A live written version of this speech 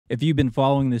If you've been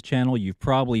following this channel, you've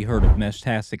probably heard of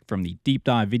Meshtastic from the deep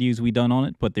dive videos we've done on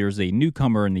it, but there's a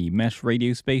newcomer in the mesh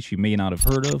radio space you may not have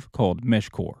heard of called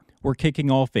Meshcore. We're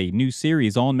kicking off a new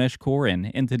series on Meshcore, and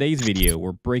in today's video,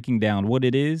 we're breaking down what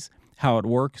it is, how it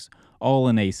works, all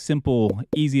in a simple,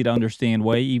 easy to understand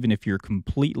way, even if you're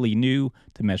completely new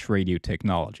to mesh radio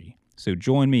technology. So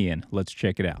join me and let's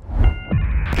check it out.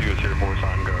 Studios here, Force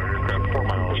on go. Aircraft 4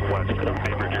 miles west of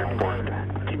Bainbridge Airport.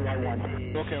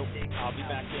 Okay, I'll be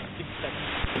back in 60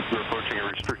 seconds. We're approaching a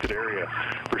restricted area.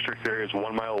 Restricted area is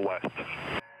 1 mile west.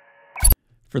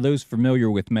 For those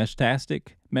familiar with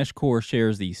Meshtastic, Meshcore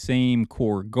shares the same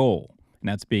core goal, and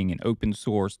that's being an open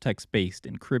source, text-based,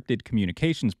 encrypted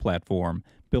communications platform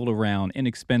built around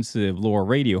inexpensive LoRa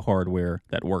radio hardware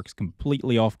that works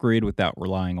completely off-grid without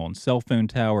relying on cell phone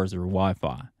towers or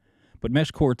Wi-Fi. But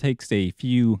Meshcore takes a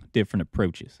few different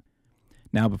approaches.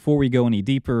 Now, before we go any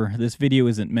deeper, this video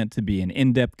isn't meant to be an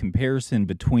in-depth comparison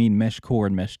between Meshcore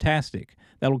and Meshtastic.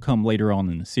 That'll come later on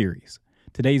in the series.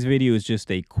 Today's video is just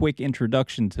a quick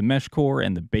introduction to Meshcore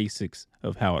and the basics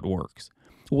of how it works.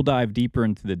 We'll dive deeper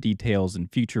into the details in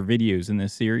future videos in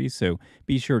this series, so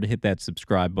be sure to hit that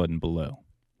subscribe button below.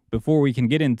 Before we can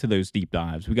get into those deep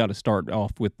dives, we got to start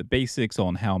off with the basics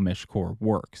on how Meshcore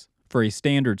works. For a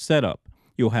standard setup,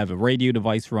 you'll have a radio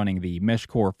device running the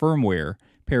Meshcore firmware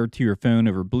paired to your phone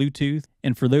over Bluetooth.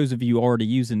 And for those of you already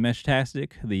using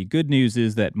Meshtastic, the good news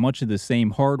is that much of the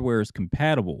same hardware is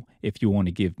compatible if you want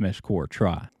to give Meshcore a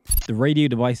try. The radio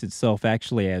device itself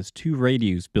actually has two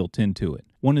radios built into it.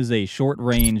 One is a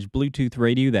short-range Bluetooth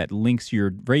radio that links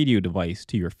your radio device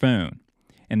to your phone,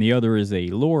 and the other is a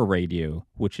LoRa radio,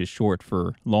 which is short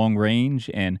for long range,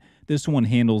 and this one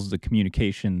handles the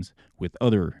communications with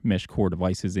other Meshcore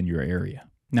devices in your area.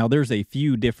 Now, there's a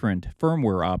few different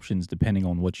firmware options depending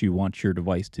on what you want your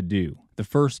device to do. The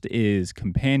first is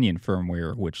companion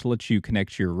firmware, which lets you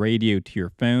connect your radio to your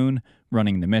phone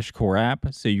running the Meshcore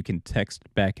app so you can text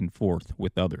back and forth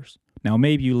with others. Now,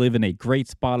 maybe you live in a great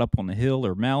spot up on a hill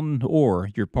or mountain, or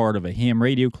you're part of a ham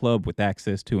radio club with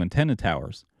access to antenna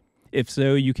towers. If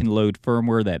so, you can load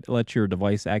firmware that lets your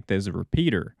device act as a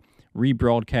repeater,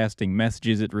 rebroadcasting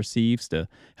messages it receives to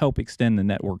help extend the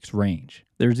network's range.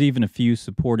 There's even a few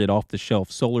supported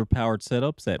off-the-shelf solar-powered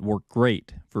setups that work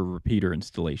great for repeater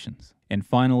installations. And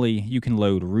finally, you can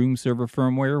load room server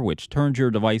firmware, which turns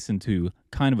your device into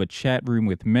kind of a chat room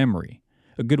with memory.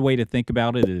 A good way to think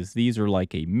about it is these are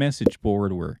like a message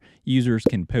board where users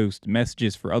can post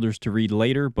messages for others to read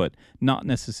later, but not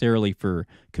necessarily for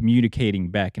communicating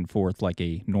back and forth like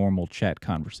a normal chat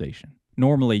conversation.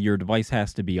 Normally, your device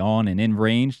has to be on and in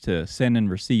range to send and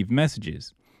receive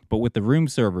messages, but with the room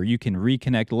server, you can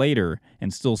reconnect later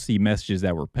and still see messages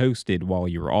that were posted while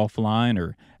you were offline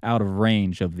or out of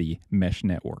range of the mesh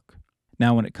network.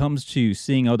 Now, when it comes to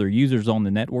seeing other users on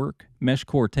the network,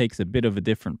 Meshcore takes a bit of a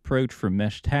different approach from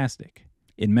Meshtastic.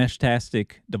 In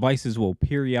Meshtastic, devices will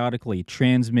periodically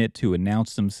transmit to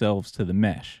announce themselves to the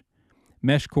mesh.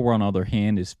 Meshcore, on the other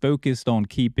hand, is focused on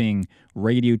keeping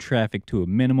radio traffic to a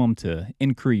minimum to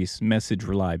increase message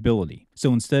reliability.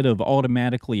 So instead of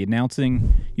automatically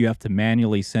announcing, you have to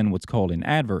manually send what's called an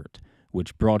advert,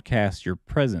 which broadcasts your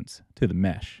presence to the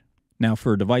mesh. Now,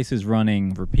 for devices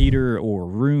running repeater or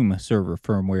room server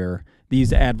firmware,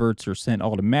 these adverts are sent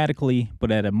automatically,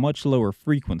 but at a much lower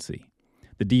frequency.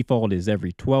 The default is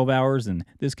every 12 hours, and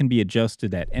this can be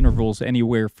adjusted at intervals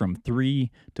anywhere from 3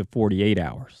 to 48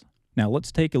 hours. Now,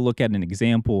 let's take a look at an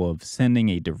example of sending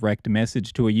a direct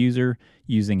message to a user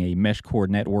using a Meshcore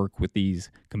network with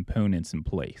these components in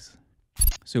place.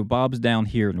 So Bob's down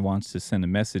here and wants to send a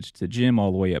message to Jim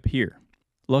all the way up here.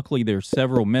 Luckily, there's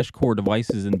several Meshcore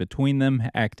devices in between them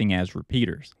acting as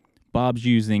repeaters. Bob's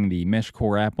using the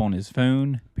Meshcore app on his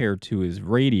phone paired to his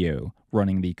radio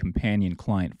running the companion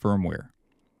client firmware.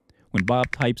 When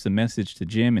Bob types a message to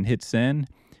Jim and hits send,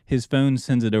 his phone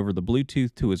sends it over the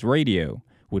Bluetooth to his radio,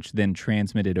 which then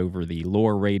transmitted over the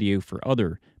LoRa radio for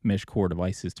other Meshcore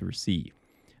devices to receive.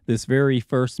 This very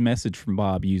first message from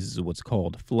Bob uses what's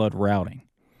called flood routing.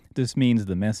 This means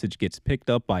the message gets picked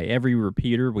up by every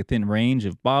repeater within range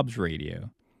of Bob's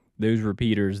radio. Those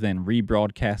repeaters then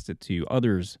rebroadcast it to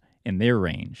others in their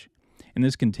range, and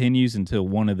this continues until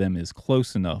one of them is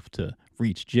close enough to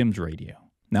reach Jim's radio.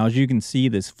 Now, as you can see,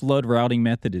 this flood routing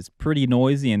method is pretty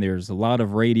noisy, and there's a lot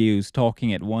of radios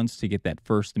talking at once to get that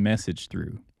first message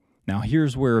through. Now,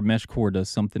 here's where Meshcore does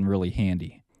something really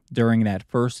handy. During that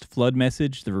first flood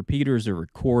message, the repeaters are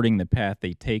recording the path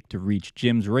they take to reach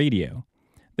Jim's radio.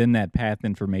 Then that path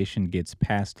information gets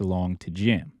passed along to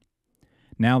Jim.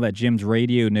 Now that Jim's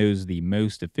radio knows the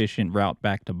most efficient route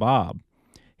back to Bob,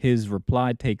 his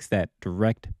reply takes that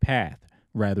direct path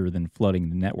rather than flooding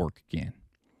the network again.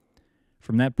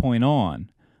 From that point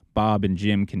on, Bob and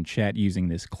Jim can chat using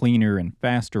this cleaner and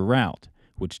faster route,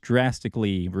 which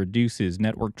drastically reduces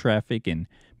network traffic and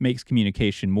makes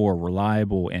communication more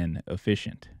reliable and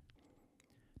efficient.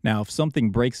 Now, if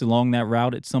something breaks along that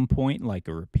route at some point, like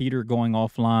a repeater going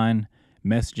offline,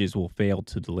 messages will fail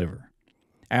to deliver.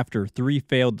 After 3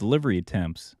 failed delivery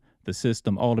attempts, the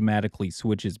system automatically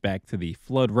switches back to the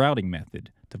flood routing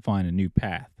method to find a new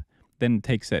path. Then it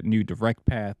takes that new direct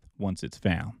path once it's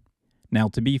found. Now,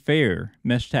 to be fair,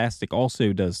 Meshtastic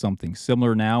also does something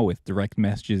similar now with direct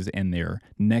messages and their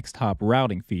next hop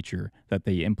routing feature that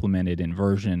they implemented in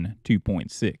version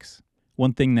 2.6.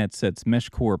 One thing that sets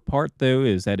Meshcore apart, though,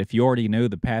 is that if you already know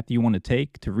the path you want to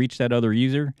take to reach that other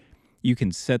user, you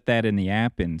can set that in the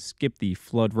app and skip the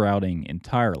flood routing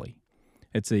entirely.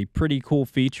 It's a pretty cool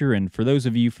feature, and for those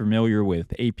of you familiar with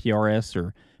APRS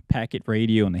or packet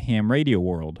radio in the ham radio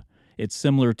world, it's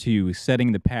similar to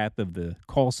setting the path of the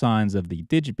call signs of the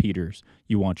digipeaters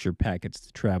you want your packets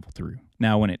to travel through.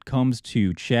 Now, when it comes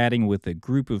to chatting with a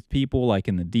group of people, like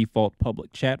in the default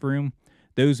public chat room,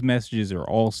 those messages are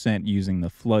all sent using the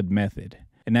flood method.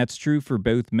 And that's true for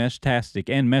both Meshtastic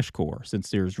and Meshcore, since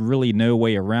there's really no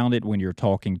way around it when you're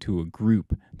talking to a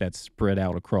group that's spread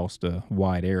out across a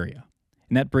wide area.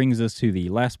 And that brings us to the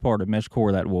last part of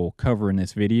Meshcore that we'll cover in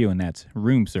this video, and that's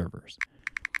room servers.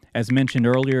 As mentioned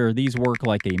earlier, these work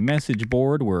like a message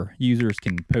board where users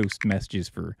can post messages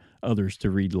for others to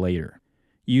read later.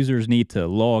 Users need to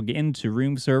log into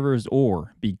room servers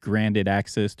or be granted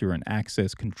access through an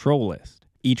access control list.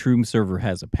 Each room server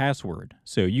has a password,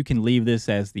 so you can leave this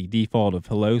as the default of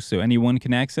hello so anyone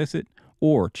can access it,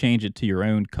 or change it to your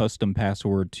own custom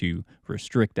password to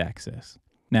restrict access.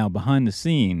 Now, behind the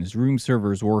scenes, room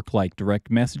servers work like direct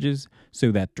messages,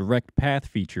 so that direct path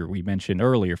feature we mentioned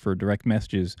earlier for direct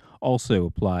messages also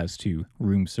applies to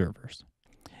room servers.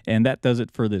 And that does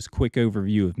it for this quick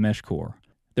overview of Meshcore.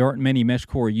 There aren't many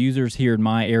Meshcore users here in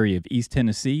my area of East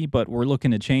Tennessee, but we're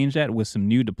looking to change that with some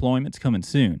new deployments coming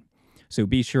soon. So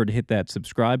be sure to hit that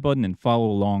subscribe button and follow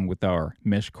along with our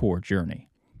Meshcore journey.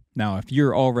 Now, if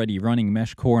you're already running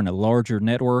Meshcore in a larger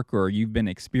network or you've been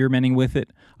experimenting with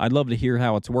it, I'd love to hear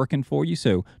how it's working for you,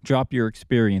 so drop your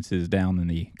experiences down in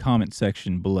the comment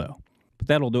section below. But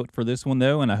that'll do it for this one,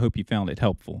 though, and I hope you found it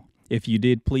helpful. If you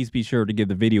did, please be sure to give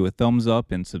the video a thumbs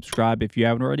up and subscribe if you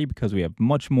haven't already, because we have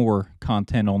much more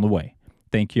content on the way.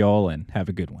 Thank you all, and have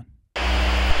a good one.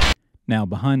 Now,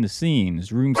 behind the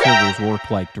scenes, room servers work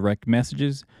like direct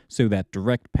messages, so that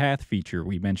direct path feature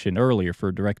we mentioned earlier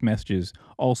for direct messages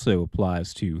also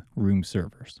applies to room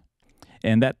servers.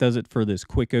 And that does it for this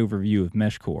quick overview of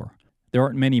Meshcore. There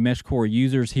aren't many Meshcore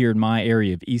users here in my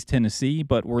area of East Tennessee,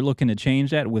 but we're looking to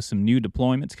change that with some new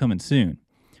deployments coming soon.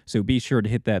 So be sure to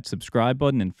hit that subscribe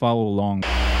button and follow along.